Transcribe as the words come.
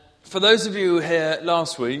For those of you who were here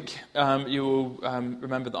last week, you will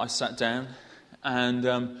remember that I sat down,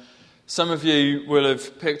 and some of you will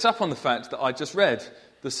have picked up on the fact that I just read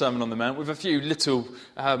the Sermon on the Mount with a few little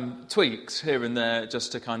tweaks here and there,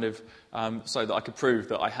 just to kind of so that I could prove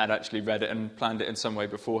that I had actually read it and planned it in some way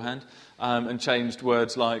beforehand, and changed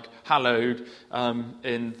words like hallowed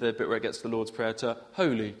in the bit where it gets to the Lord's Prayer to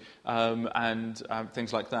holy, and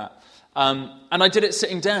things like that. And I did it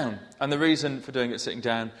sitting down, and the reason for doing it sitting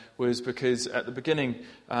down was because at the beginning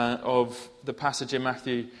of the passage in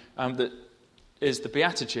Matthew that is the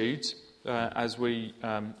Beatitudes, as we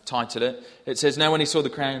title it, it says, "Now when he saw the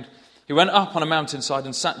crowd, he went up on a mountainside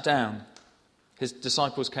and sat down. His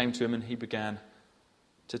disciples came to him and he began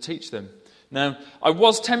to teach them." Now, I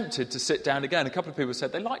was tempted to sit down again. A couple of people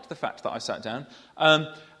said they liked the fact that I sat down,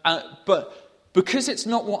 but because it's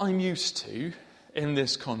not what I'm used to in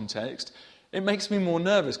this context, it makes me more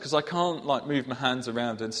nervous because I can't move my hands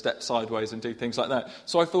around and step sideways and do things like that.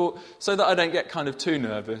 So I thought, so that I don't get kind of too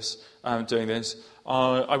nervous doing this,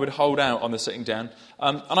 I would hold out on the sitting down.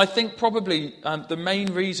 And I think probably the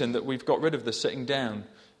main reason that we've got rid of the sitting down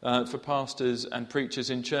for pastors and preachers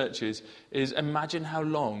in churches is imagine how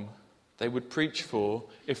long they would preach for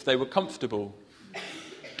if they were comfortable.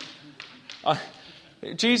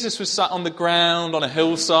 Jesus was sat on the ground on a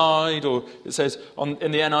hillside, or it says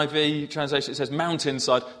in the NIV translation it says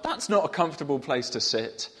mountainside. That's not a comfortable place to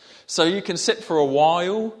sit. So you can sit for a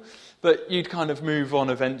while, but you'd kind of move on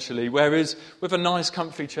eventually. Whereas with a nice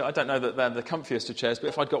comfy chair, I don't know that they're the comfiest of chairs, but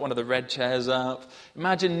if I'd got one of the red chairs up,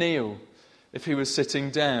 imagine Neil if he was sitting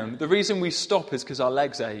down. The reason we stop is because our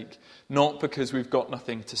legs ache, not because we've got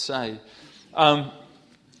nothing to say. But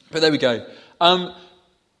there we go.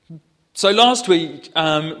 So last week,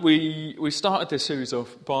 we started this series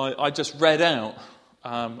off by, I just read out,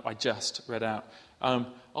 I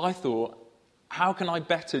thought, how can I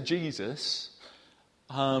better Jesus?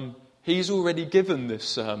 He's already given this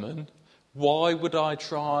sermon. Why would I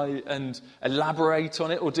try and elaborate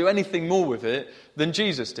on it or do anything more with it than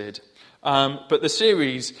Jesus did? But the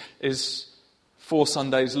series is 4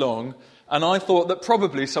 Sundays long, and I thought that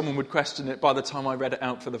probably someone would question it by the time I read it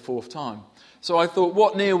out for the 4th time. So I thought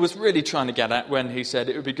what Neil was really trying to get at when he said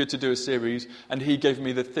it would be good to do a series, and he gave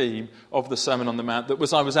me the theme of the Sermon on the Mount, that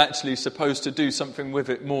was I was actually supposed to do something with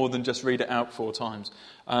it more than just read it out 4 times.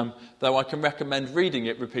 Though I can recommend reading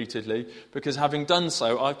it repeatedly, because having done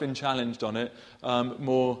so, I've been challenged on it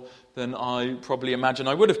more than I probably imagine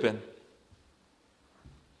I would have been.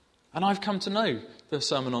 And I've come to know the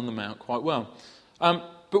Sermon on the Mount quite well.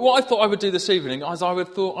 But what I thought I would do this evening is I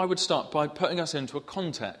would start by putting us into a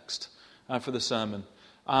context for the sermon.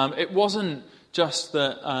 It wasn't just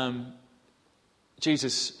that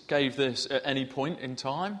Jesus gave this at any point in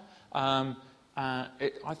time. I thought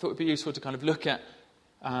it would be useful to kind of look at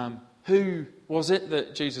who was it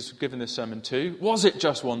that Jesus was giving this sermon to? Was it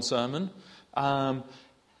just one sermon?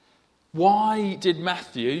 Why did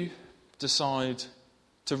Matthew decide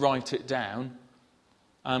to write it down?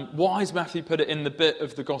 Why has Matthew put it in the bit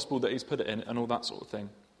of the gospel that he's put it in, and all that sort of thing?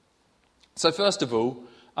 So first of all,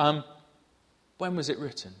 when was it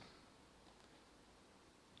written?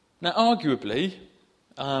 Now, arguably,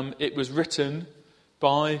 it was written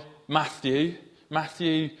by Matthew.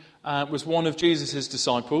 Matthew was one of Jesus'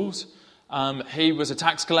 disciples. He was a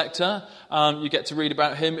tax collector. You get to read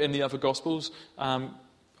about him in the other Gospels.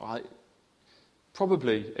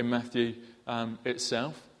 Probably in Matthew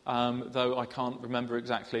itself, though I can't remember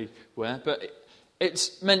exactly where. But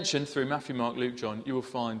it's mentioned through Matthew, Mark, Luke, John. You will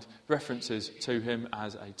find references to him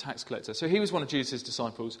as a tax collector. So he was one of Jesus'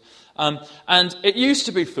 disciples. And it used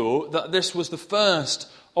to be thought that this was the first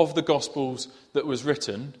of the Gospels that was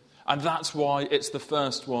written, and that's why it's the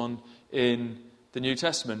first one in the New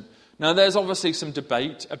Testament. Now, there's obviously some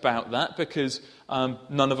debate about that because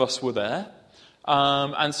none of us were there.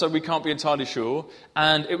 And so we can't be entirely sure.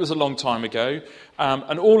 And it was a long time ago.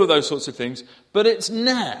 And all of those sorts of things. But it's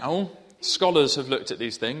now... Scholars have looked at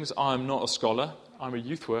these things. I'm not a scholar. I'm a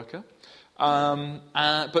youth worker.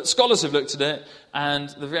 But scholars have looked at it, and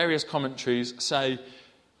the various commentaries say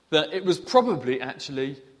that it was probably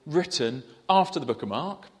actually written after the book of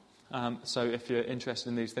Mark. So if you're interested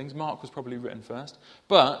in these things, Mark was probably written first.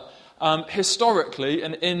 But historically,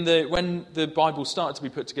 and when the Bible started to be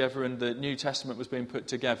put together and the New Testament was being put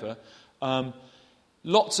together,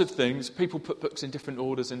 lots of things, people put books in different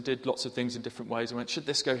orders and did lots of things in different ways and went, should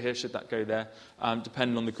this go here, should that go there,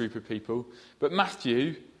 depending on the group of people. But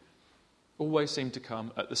Matthew always seemed to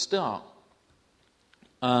come at the start.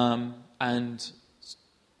 And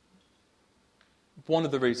one of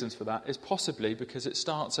the reasons for that is possibly because it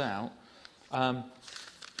starts out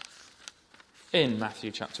in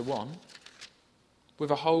Matthew chapter 1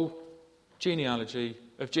 with a whole genealogy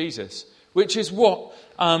of Jesus, which is what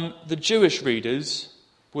the Jewish readers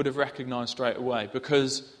would have recognised straight away,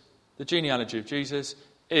 because the genealogy of Jesus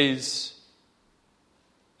is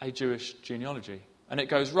a Jewish genealogy. And it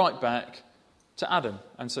goes right back to Adam.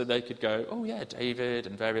 And so they could go, oh yeah, David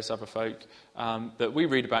and various other folk that we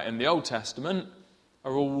read about in the Old Testament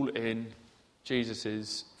are all in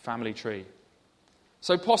Jesus' family tree.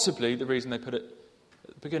 So possibly the reason they put it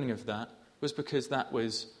at the beginning of that was because that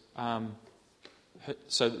was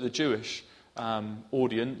so that the Jewish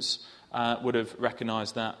audience would have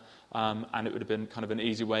recognised that, and it would have been kind of an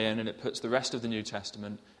easy way in, and it puts the rest of the New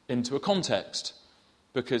Testament into a context,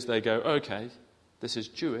 because they go, okay, this is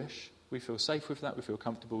Jewish, we feel safe with that, we feel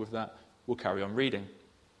comfortable with that, we'll carry on reading.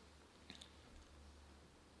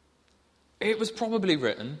 It was probably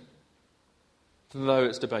written, though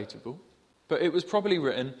it's debatable, but it was probably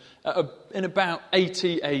written in about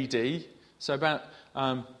 80 AD, so about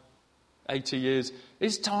 80 years.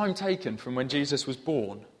 Is time taken from when Jesus was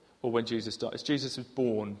born, or when Jesus died? Is Jesus was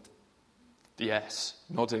born? Yes,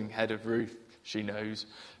 nodding head of Ruth, she knows.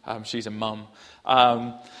 She's a mum.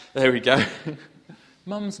 There we go.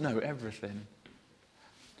 Mums know everything.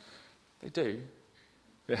 They do.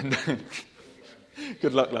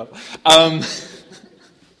 Good luck, love.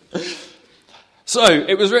 So,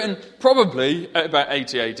 it was written probably at about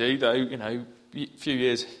 80 AD, though, a few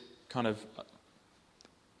years kind of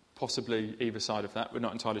possibly either side of that, we're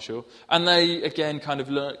not entirely sure. And they, again, kind of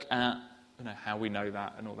look at how we know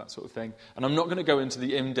that and all that sort of thing. And I'm not going to go into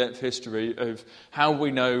the in-depth history of how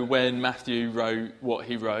we know when Matthew wrote what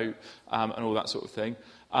he wrote and all that sort of thing.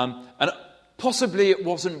 And possibly it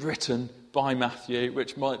wasn't written by Matthew,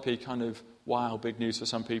 which might be kind of, wow, big news for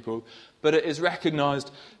some people. But it is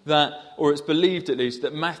recognised that, or it's believed at least,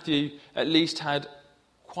 that Matthew at least had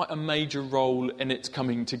quite a major role in its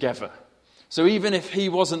coming together. So even if he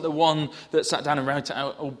wasn't the one that sat down and wrote it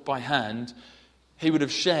out all by hand, he would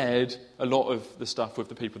have shared a lot of the stuff with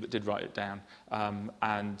the people that did write it down,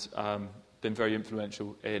 and been very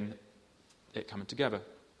influential in it coming together.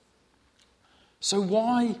 So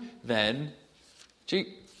why then,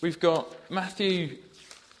 we've got Matthew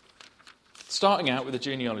starting out with the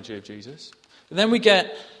genealogy of Jesus, and then we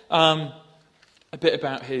get a bit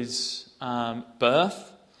about his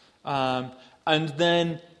birth, and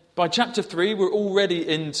then by chapter 3 we're already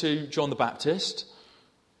into John the Baptist.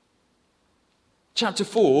 Chapter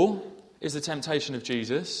 4 is the temptation of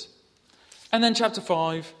Jesus. And then chapter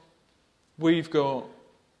 5, we've got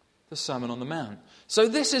the Sermon on the Mount. So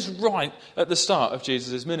this is right at the start of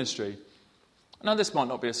Jesus' ministry. Now this might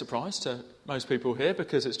not be a surprise to most people here,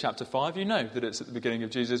 because it's chapter 5. You know that it's at the beginning of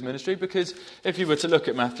Jesus' ministry, because if you were to look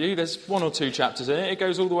at Matthew, there's 1 or 2 chapters in it. It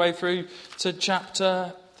goes all the way through to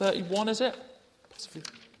chapter 31, is it? Possibly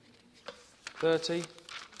 30.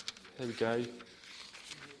 There we go.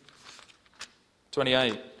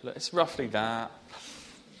 28. It's roughly that.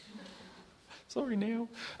 Sorry, Neil.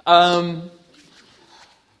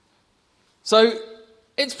 So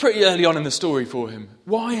it's pretty early on in the story for him.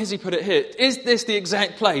 Why has he put it here? Is this the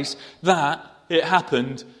exact place that it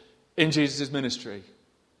happened in Jesus' ministry?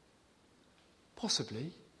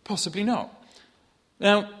 Possibly. Possibly not.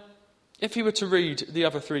 Now, if you were to read the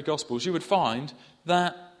other 3 Gospels, you would find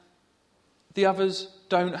that the others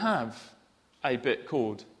don't have a bit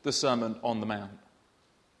called the Sermon on the Mount.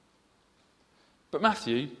 But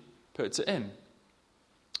Matthew puts it in.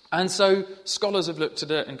 And so scholars have looked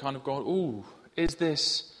at it and kind of gone, ooh, does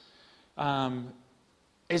this mean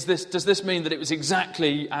that it was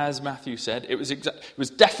exactly as Matthew said? It was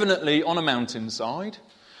definitely on a mountainside.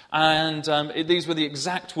 And these were the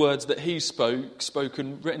exact words that he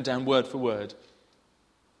spoken, written down word for word.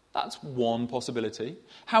 That's one possibility.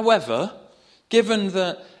 However, given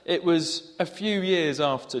that it was a few years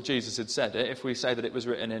after Jesus had said it, if we say that it was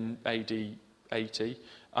written in AD 80,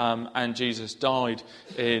 and Jesus died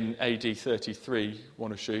in AD 33,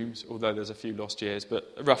 one assumes, although there's a few lost years, but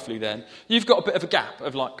roughly then, you've got a bit of a gap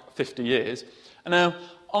of like 50 years. And now,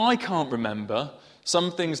 I can't remember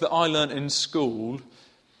some things that I learnt in school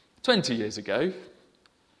 20 years ago.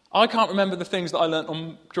 I can't remember the things that I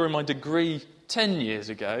learnt during my degree 10 years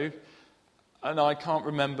ago. And I can't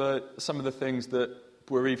remember some of the things that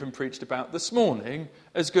were even preached about this morning,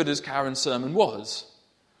 as good as Karen's sermon was.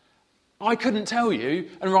 I couldn't tell you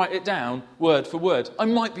and write it down word for word. I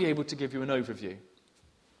might be able to give you an overview.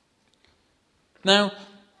 Now,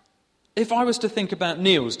 if I was to think about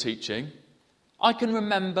Neil's teaching, I can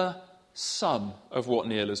remember some of what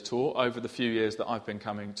Neil has taught over the few years that I've been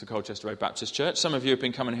coming to Colchester Road Baptist Church. Some of you have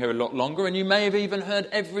been coming here a lot longer, and you may have even heard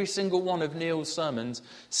every single one of Neil's sermons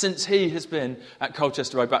since he has been at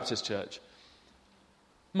Colchester Road Baptist Church.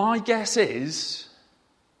 My guess is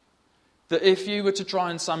that if you were to try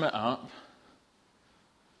and sum it up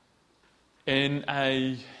in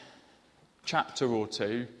a chapter or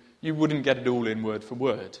two, you wouldn't get it all in word for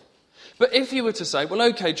word. But if you were to say, well,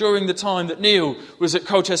 okay, during the time that Neil was at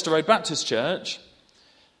Colchester Road Baptist Church,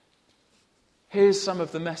 here's some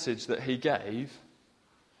of the message that he gave,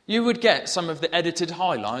 you would get some of the edited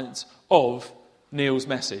highlights of Neil's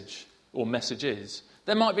message, or messages.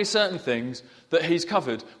 There might be certain things that he's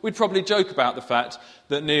covered. We'd probably joke about the fact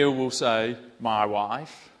that Neil will say, my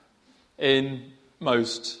wife, in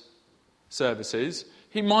most services.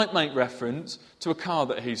 He might make reference to a car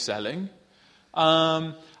that he's selling.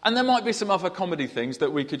 And there might be some other comedy things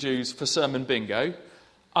that we could use for sermon bingo.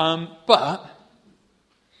 But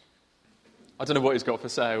I don't know what he's got for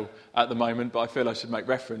sale at the moment, but I feel I should make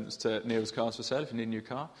reference to Neil's Cars for Sale if you need a new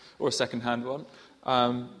car, or a second-hand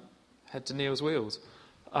one. Head to Neil's Wheels.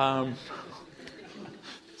 It's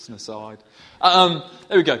an aside.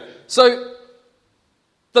 There we go. So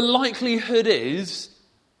the likelihood is,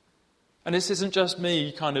 and this isn't just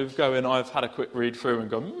me kind of going, I've had a quick read through and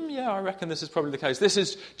gone, yeah, I reckon this is probably the case. This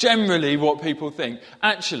is generally what people think.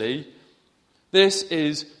 Actually, this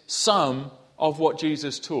is some of what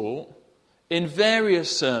Jesus taught in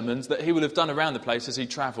various sermons that he would have done around the place as he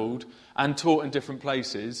travelled and taught in different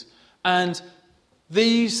places. And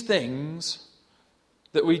these things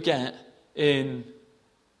that we get in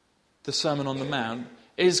the Sermon on the Mount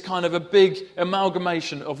is kind of a big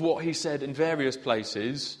amalgamation of what he said in various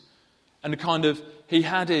places. And kind of, he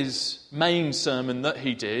had his main sermon that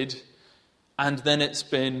he did, and then it's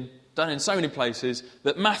been done in so many places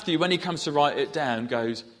that Matthew, when he comes to write it down,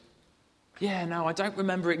 goes, yeah, no, I don't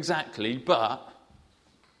remember exactly, but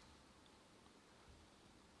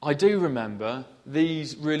I do remember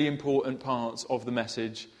these really important parts of the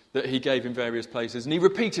message that he gave in various places, and he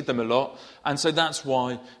repeated them a lot, and so that's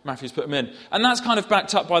why Matthew's put them in. And that's kind of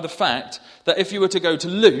backed up by the fact that if you were to go to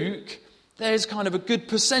Luke, there's kind of a good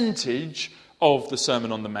percentage of the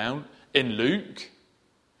Sermon on the Mount in Luke,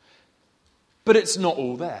 but it's not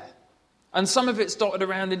all there. And some of it's dotted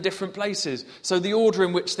around in different places, so the order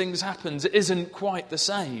in which things happen isn't quite the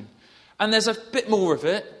same. And there's a bit more of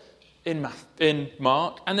it in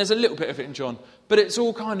Mark, and there's a little bit of it in John, but it's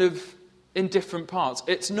all kind of in different parts.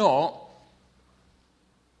 It's not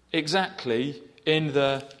exactly in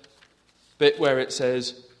the bit where it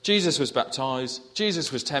says Jesus was baptised,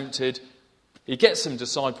 Jesus was tempted, he gets some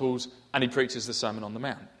disciples, and he preaches the Sermon on the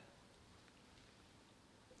Mount.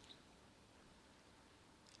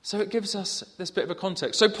 So it gives us this bit of a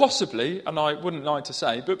context. So possibly, and I wouldn't like to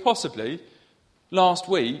say, but possibly, last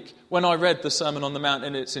week, when I read the Sermon on the Mount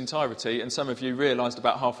in its entirety, and some of you realised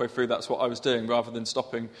about halfway through that's what I was doing, rather than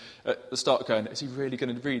stopping at the start going, is he really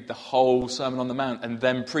going to read the whole Sermon on the Mount and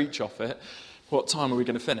then preach off it? What time are we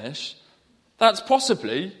going to finish? That's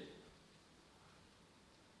possibly...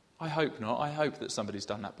 I hope not. I hope that somebody's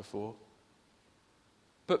done that before.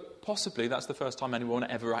 But possibly that's the first time anyone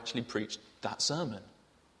ever actually preached that sermon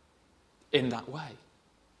in that way.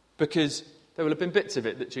 Because there will have been bits of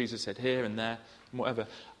it that Jesus said here and there and whatever.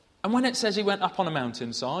 And when it says he went up on a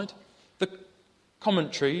mountainside, the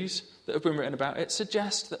commentaries that have been written about it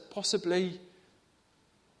suggest that possibly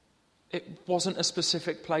it wasn't a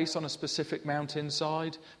specific place on a specific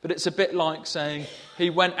mountainside, but it's a bit like saying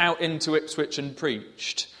he went out into Ipswich and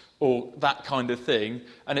preached, or that kind of thing,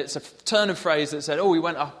 and it's a turn of phrase that said, oh, he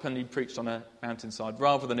went up and he preached on a mountainside,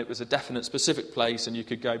 rather than it was a definite specific place and you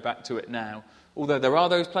could go back to it now. Although there are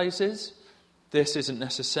those places, this isn't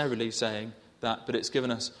necessarily saying that, but it's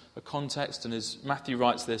given us a context, and as Matthew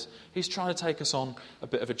writes this, he's trying to take us on a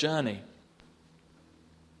bit of a journey.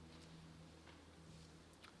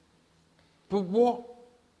 But what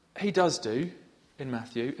he does do in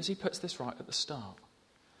Matthew is he puts this right at the start.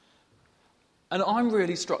 And I'm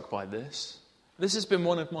really struck by this. This has been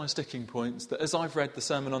one of my sticking points, that as I've read the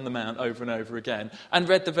Sermon on the Mount over and over again, and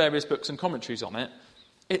read the various books and commentaries on it,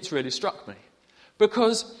 it's really struck me.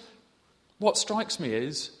 Because what strikes me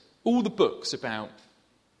is, all the books about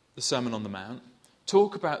the Sermon on the Mount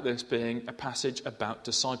talk about this being a passage about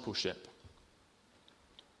discipleship.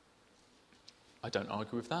 I don't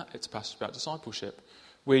argue with that. It's a passage about discipleship.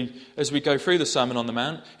 As we go through the Sermon on the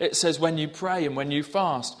Mount, it says when you pray and when you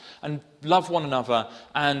fast and love one another,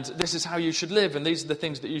 and this is how you should live, and these are the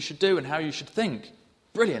things that you should do and how you should think.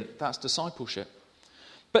 Brilliant, that's discipleship.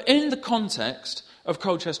 But in the context of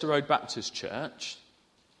Colchester Road Baptist Church,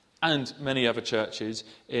 and many other churches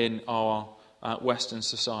in our Western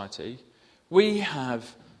society, we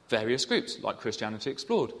have various groups, like Christianity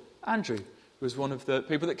Explored. Andrew was one of the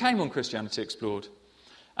people that came on Christianity Explored.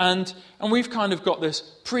 And we've kind of got this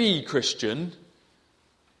pre-Christian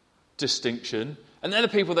distinction, and they're the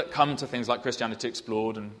people that come to things like Christianity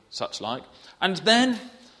Explored and such like. And then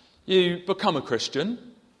you become a Christian,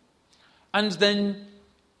 and then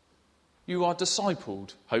you are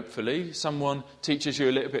discipled, hopefully. Someone teaches you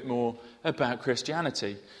a little bit more about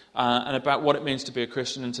Christianity and about what it means to be a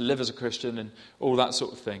Christian and to live as a Christian and all that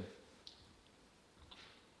sort of thing.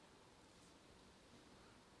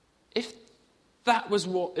 If that was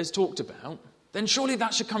what is talked about, then surely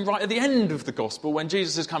that should come right at the end of the gospel when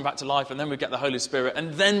Jesus has come back to life and then we get the Holy Spirit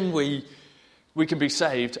and then we can be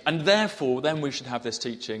saved and therefore then we should have this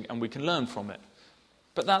teaching and we can learn from it.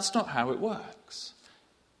 But that's not how it works.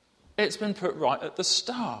 It's been put right at the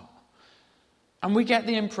start. And we get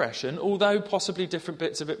the impression, although possibly different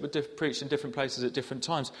bits of it were preached in different places at different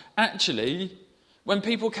times, actually, when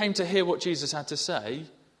people came to hear what Jesus had to say,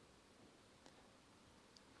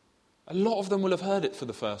 a lot of them will have heard it for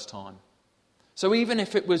the first time. So even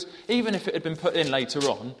if it had been put in later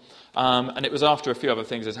on, and it was after a few other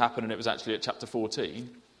things had happened and it was actually at chapter 14,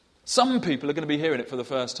 some people are going to be hearing it for the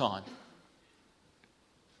first time.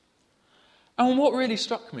 And what really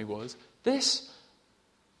struck me was, this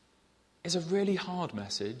is a really hard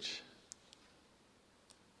message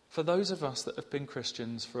for those of us that have been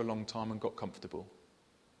Christians for a long time and got comfortable.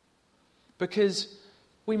 Because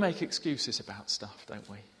we make excuses about stuff, don't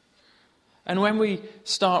we? And when we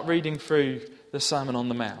start reading through the Sermon on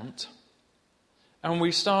the Mount, and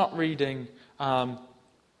we start reading,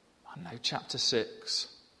 chapter 6,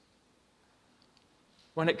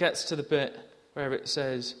 when it gets to the bit where it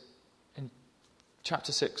says,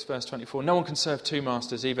 Chapter 6, verse 24, no one can serve two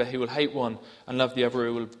masters. Either he will hate one and love the other, or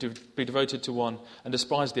he will be devoted to one and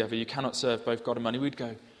despise the other. You cannot serve both God and money. We'd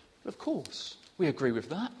go, of course, we agree with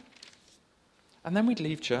that. And then we'd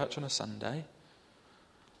leave church on a Sunday,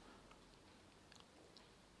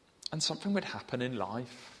 and something would happen in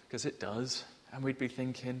life, because it does, and we'd be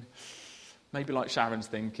thinking, maybe like Sharon's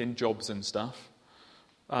thinking, jobs and stuff.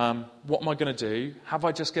 What am I going to do? Have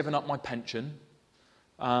I just given up my pension?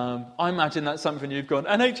 I imagine that's something you've gone,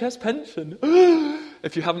 NHS pension.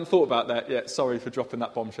 If you haven't thought about that yet, sorry for dropping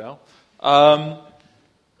that bombshell. God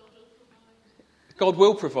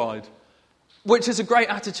will provide. Which is a great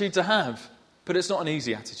attitude to have, but it's not an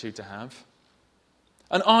easy attitude to have.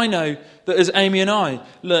 And I know that as Amy and I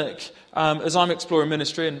look, as I'm exploring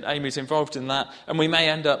ministry, and Amy's involved in that, and we may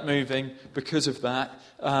end up moving because of that,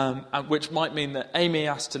 which might mean that Amy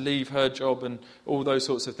has to leave her job and all those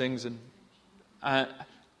sorts of things, and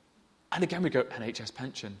again, we go, NHS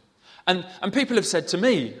pension. And people have said to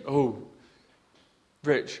me, oh,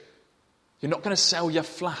 Rich, you're not going to sell your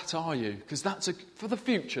flat, are you? Because for the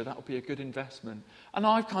future, that will be a good investment. And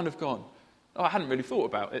I've kind of gone, I hadn't really thought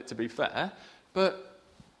about it, to be fair, but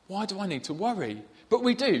why do I need to worry? But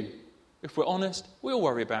we do. If we're honest, we all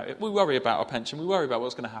worry about it. We worry about our pension. We worry about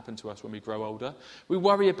what's going to happen to us when we grow older. We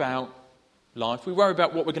worry about life. We worry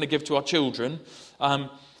about what we're going to give to our children.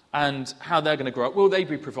 And how they're going to grow up. Will they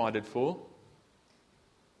be provided for?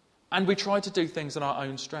 And we try to do things in our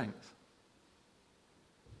own strength.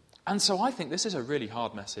 And so I think this is a really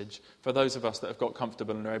hard message for those of us that have got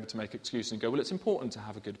comfortable and are able to make excuses and go, well, it's important to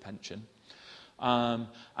have a good pension. And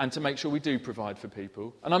to make sure we do provide for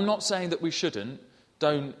people. And I'm not saying that we shouldn't.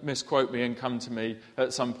 Don't misquote me and come to me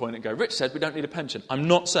at some point and go, Rich said we don't need a pension. I'm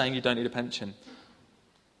not saying you don't need a pension.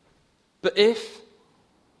 But if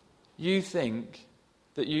you think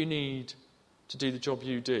that you need to do the job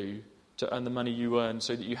you do to earn the money you earn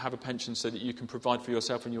so that you have a pension so that you can provide for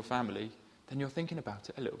yourself and your family, then you're thinking about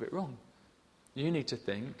it a little bit wrong. You need to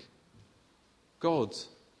think, God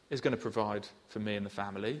is going to provide for me and the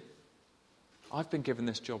family. I've been given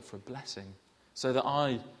this job for a blessing so that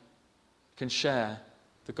I can share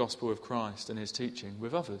the gospel of Christ and his teaching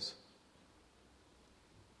with others.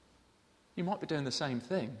 You might be doing the same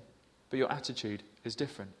thing, but your attitude is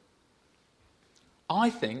different. I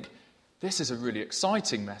think this is a really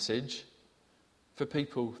exciting message for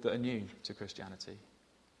people that are new to Christianity.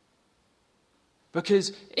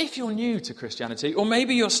 Because if you're new to Christianity, or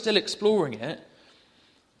maybe you're still exploring it,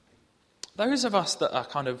 those of us that are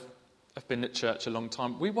have been at church a long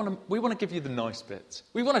time, we want to give you the nice bits.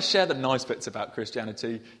 We want to share the nice bits about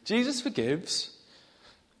Christianity. Jesus forgives,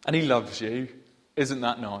 and he loves you. Isn't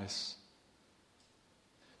that nice?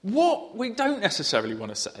 What we don't necessarily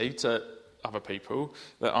want to say to other people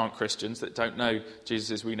that aren't Christians, that don't know Jesus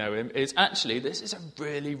as we know him, is actually this is a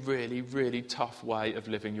really, really, really tough way of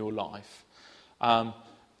living your life.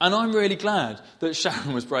 And I'm really glad that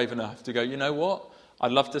Sharon was brave enough to go, you know what?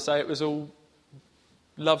 I'd love to say it was all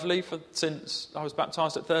lovely since I was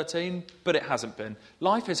baptised at 13, but it hasn't been.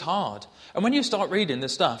 Life is hard. And when you start reading the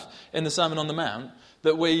stuff in the Sermon on the Mount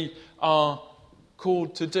that we are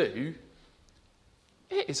called to do,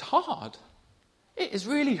 it is hard. It is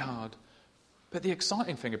really hard. But the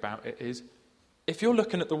exciting thing about it is, if you're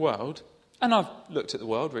looking at the world, and I've looked at the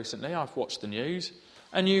world recently, I've watched the news,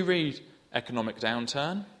 and you read economic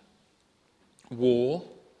downturn, war,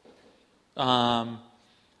 high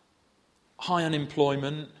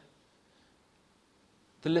unemployment,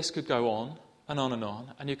 the list could go on,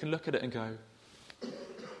 and you can look at it and go,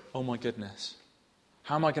 oh my goodness,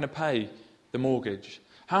 how am I going to pay the mortgage?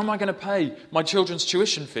 How am I going to pay my children's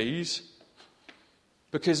tuition fees?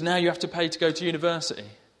 Because now you have to pay to go to university.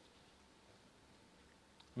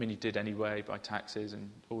 I mean, you did anyway by taxes and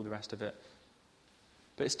all the rest of it.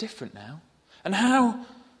 But it's different now. And how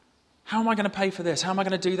am I going to pay for this? How am I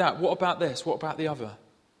going to do that? What about this? What about the other?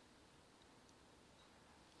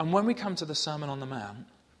 And when we come to the Sermon on the Mount,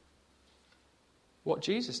 what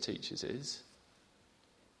Jesus teaches is,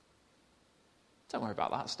 don't worry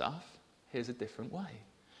about that stuff. Here's a different way.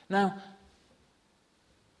 Now,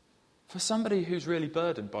 for somebody who's really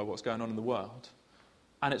burdened by what's going on in the world,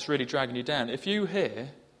 and it's really dragging you down, if you hear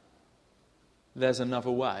there's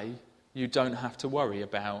another way, you don't have to worry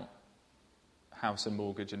about house and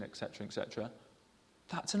mortgage and etc.,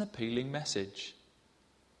 that's an appealing message.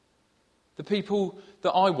 The people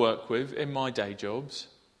that I work with in my day jobs,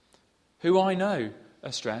 who I know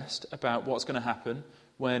are stressed about what's going to happen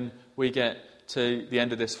when we get to the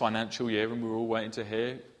end of this financial year and we're all waiting to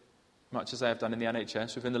hear, much as they have done in the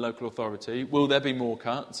NHS within the local authority, will there be more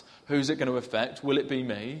cuts? Who's it going to affect? Will it be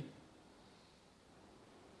me?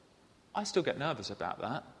 I still get nervous about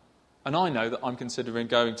that. And I know that I'm considering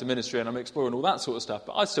going to ministry and I'm exploring all that sort of stuff,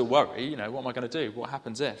 but I still worry, what am I going to do? What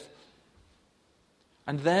happens if?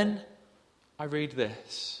 And then I read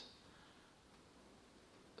this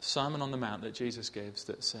Sermon on the Mount that Jesus gives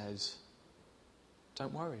that says,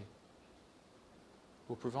 don't worry,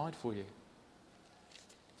 we'll provide for you.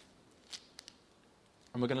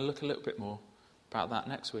 And we're going to look a little bit more about that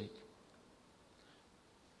next week.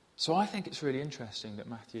 So I think it's really interesting that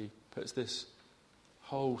Matthew puts this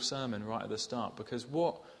whole sermon right at the start, because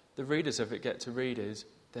what the readers of it get to read is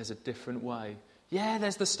there's a different way. Yeah,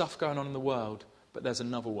 there's the stuff going on in the world, but there's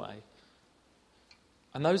another way.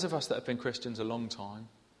 And those of us that have been Christians a long time,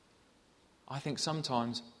 I think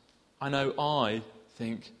sometimes, I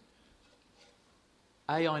think,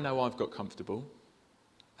 A, I know I've got comfortable,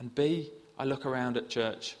 and B, I look around at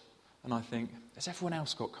church and I think, has everyone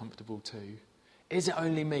else got comfortable too? Is it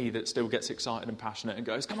only me that still gets excited and passionate and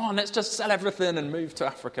goes, come on, let's just sell everything and move to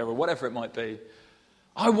Africa or whatever it might be?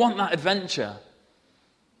 I want that adventure.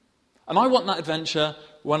 And I want that adventure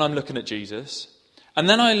when I'm looking at Jesus. And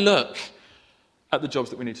then I look at the jobs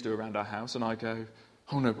that we need to do around our house and I go,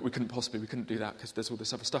 oh no, but we couldn't do that because there's all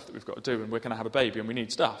this other stuff that we've got to do and we're going to have a baby and we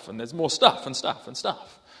need stuff and there's more stuff and stuff and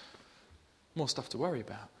stuff. More stuff to worry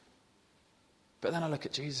about. But then I look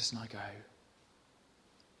at Jesus and I go, I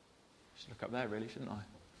should look up there really, shouldn't I?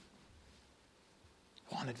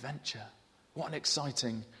 What an adventure. What an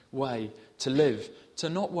exciting way to live. To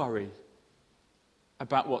not worry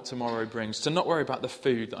about what tomorrow brings. To not worry about the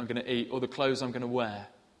food that I'm going to eat or the clothes I'm going to wear.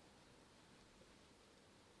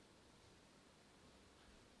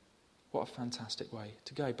 What a fantastic way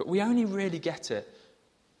to go. But we only really get it.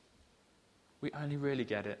 We only really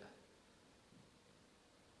get it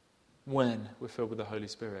when we're filled with the Holy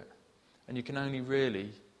Spirit. And you can only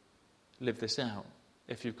really live this out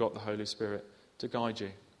if you've got the Holy Spirit to guide you.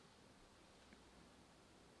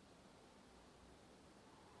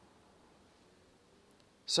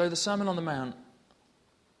 So the Sermon on the Mount,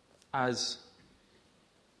 as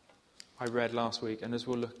I read last week and as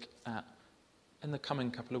we'll look at in the coming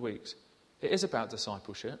couple of weeks, it is about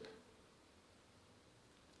discipleship.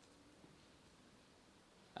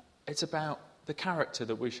 It's about the character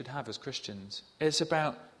that we should have as Christians. It's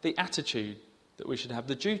about the attitude that we should have,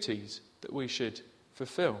 the duties that we should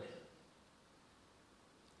fulfill.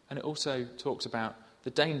 And it also talks about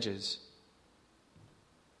the dangers.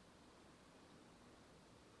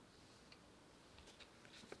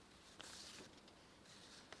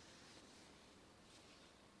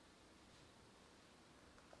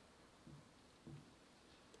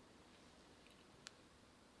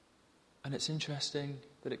 And it's interesting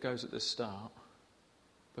that it goes at the start,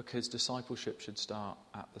 because discipleship should start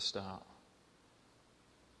at the start.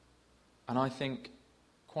 And I think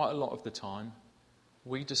quite a lot of the time,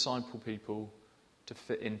 we disciple people to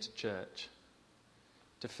fit into church.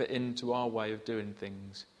 to fit into our way of doing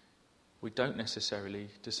things, we don't necessarily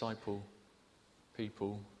disciple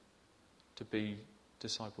people to be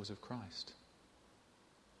disciples of Christ.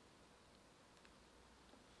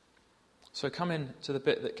 So come in to the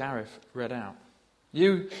bit that Gareth read out.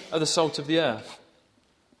 You are the salt of the earth.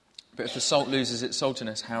 But if the salt loses its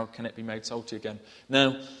saltiness, how can it be made salty again?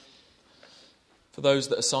 Now, for those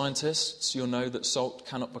that are scientists, you'll know that salt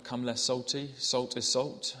cannot become less salty. Salt is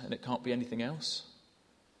salt, and it can't be anything else.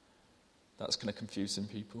 That's going to confuse some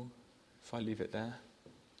people. If I leave it there,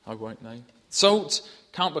 I won't know. Salt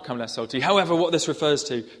can't become less salty. However, what this refers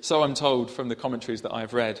to, so I'm told from the commentaries that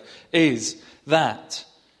I've read, is that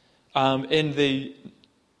in the,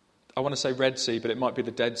 I want to say Red Sea, but it might be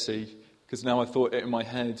the Dead Sea, because now I thought it in my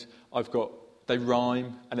head, they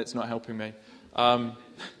rhyme, and it's not helping me. I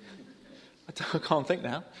can't think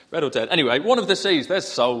now. Red or dead. Anyway, one of the seas, there's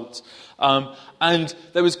salt. And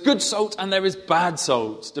there is good salt and there is bad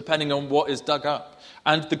salt, depending on what is dug up.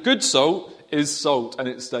 And the good salt is salt and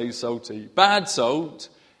it stays salty. Bad salt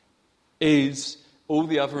is all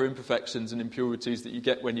the other imperfections and impurities that you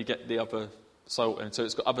get when you get the other salt, and so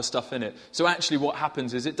it's got other stuff in it. So actually what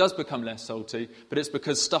happens is it does become less salty, but it's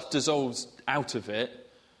because stuff dissolves out of it,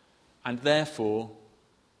 and therefore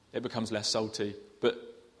it becomes less salty. But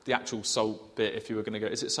the actual salt bit, if you were going to go,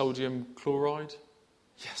 is it sodium chloride?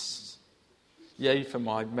 Yes. Yay for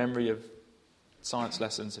my memory of science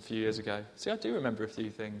lessons a few years ago. See, I do remember a few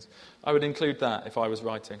things. I would include that if I was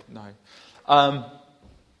writing. No. And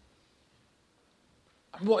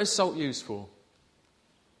what is salt used for?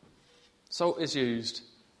 Salt is used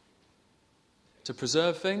to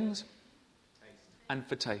preserve things and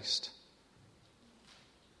for taste.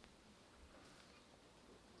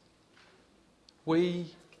 We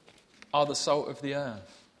are the salt of the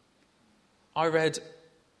earth. I read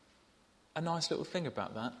a nice little thing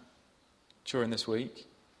about that during this week.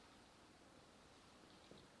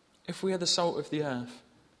 If we are the salt of the earth,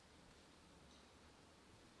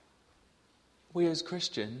 we as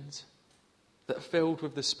Christians that are filled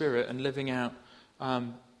with the Spirit and living out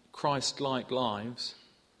Christ-like lives,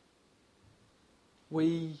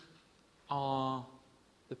 we are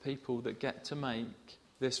the people that get to make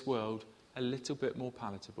this world a little bit more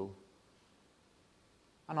palatable.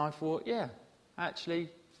 And I thought, yeah, actually,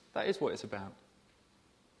 that is what it's about.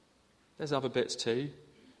 There's other bits too.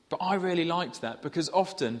 But I really liked that because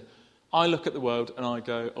often I look at the world and I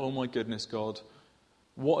go, oh my goodness, God,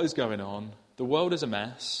 what is going on? The world is a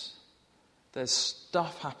mess. There's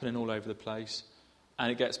stuff happening all over the place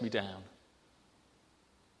and it gets me down.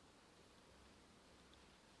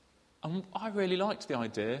 And I really liked the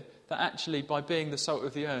idea that actually by being the salt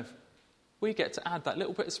of the earth, we get to add that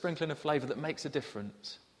little bit of sprinkling of flavour that makes a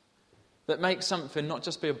difference. That makes something not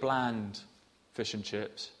just be a bland fish and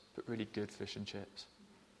chips, but really good fish and chips.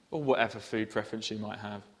 Or whatever food preference you might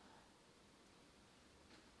have.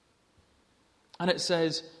 And it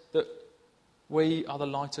says that we are the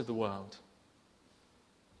light of the world.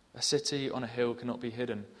 A city on a hill cannot be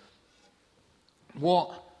hidden.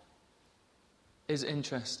 What is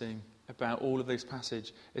interesting about all of this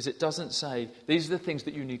passage is it doesn't say, these are the things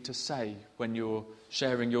that you need to say when you're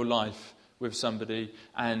sharing your life with somebody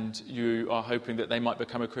and you are hoping that they might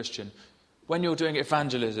become a Christian. When you're doing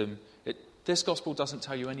evangelism, this gospel doesn't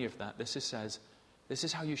tell you any of that. This says, this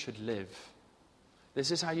is how you should live.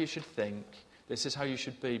 This is how you should think. This is how you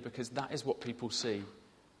should be, because that is what people see.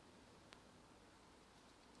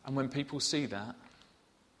 And when people see that,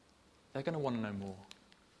 they're going to want to know more.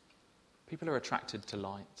 People are attracted to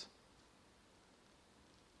light.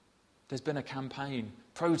 There's been a campaign,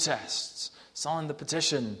 protests, sign the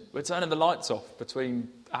petition. We're turning the lights off between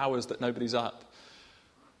hours that nobody's up.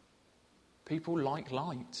 People like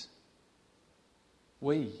light.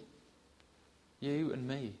 We, you and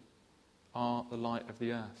me, are the light of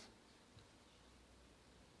the earth.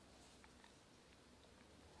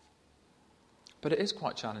 But it is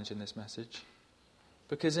quite challenging, this message,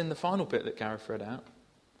 because in the final bit that Gareth read out,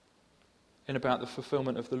 in about the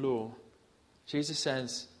fulfillment of the law, Jesus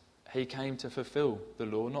says he came to fulfill the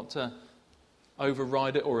law, not to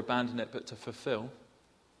override it or abandon it, but to fulfill.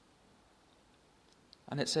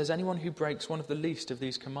 And it says, anyone who breaks one of the least of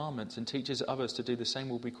these commandments and teaches others to do the same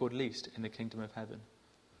will be called least in the kingdom of heaven.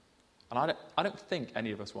 And I don't think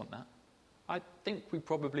any of us want that. I think we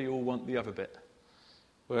probably all want the other bit,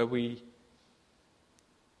 where we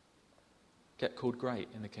get called great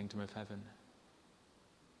in the kingdom of heaven.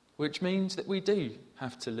 Which means that we do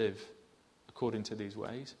have to live according to these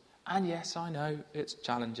ways. And yes, I know it's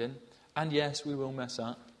challenging. And yes, we will mess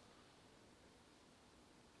up.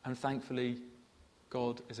 And thankfully,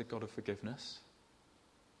 God is a God of forgiveness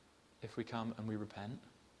if we come and we repent.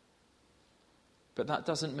 But that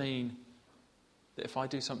doesn't mean that if I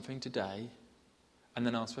do something today and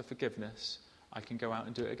then ask for forgiveness, I can go out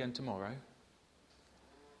and do it again tomorrow.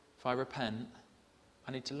 If I repent,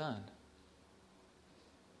 I need to learn.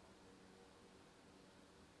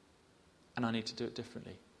 And I need to do it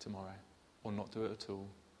differently tomorrow, or not do it at all,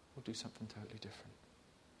 or do something totally different.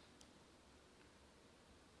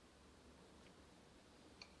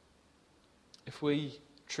 If we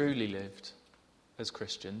truly lived as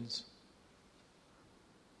Christians,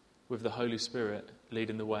 with the Holy Spirit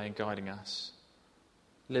leading the way and guiding us,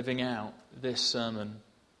 living out this Sermon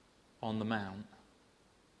on the Mount,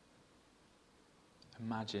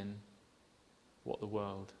 imagine what the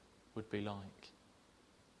world would be like.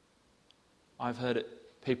 I've heard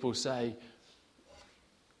people say,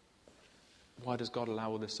 why does God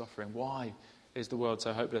allow all this suffering? Why is the world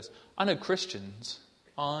so hopeless? I know Christians,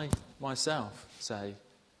 I myself say,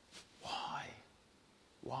 why?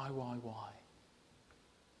 Why?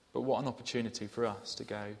 But what an opportunity for us to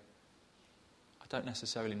go, I don't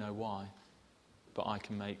necessarily know why, but I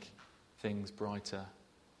can make things brighter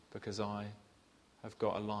because I have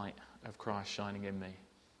got a light of Christ shining in me,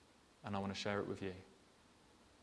 and I want to share it with you.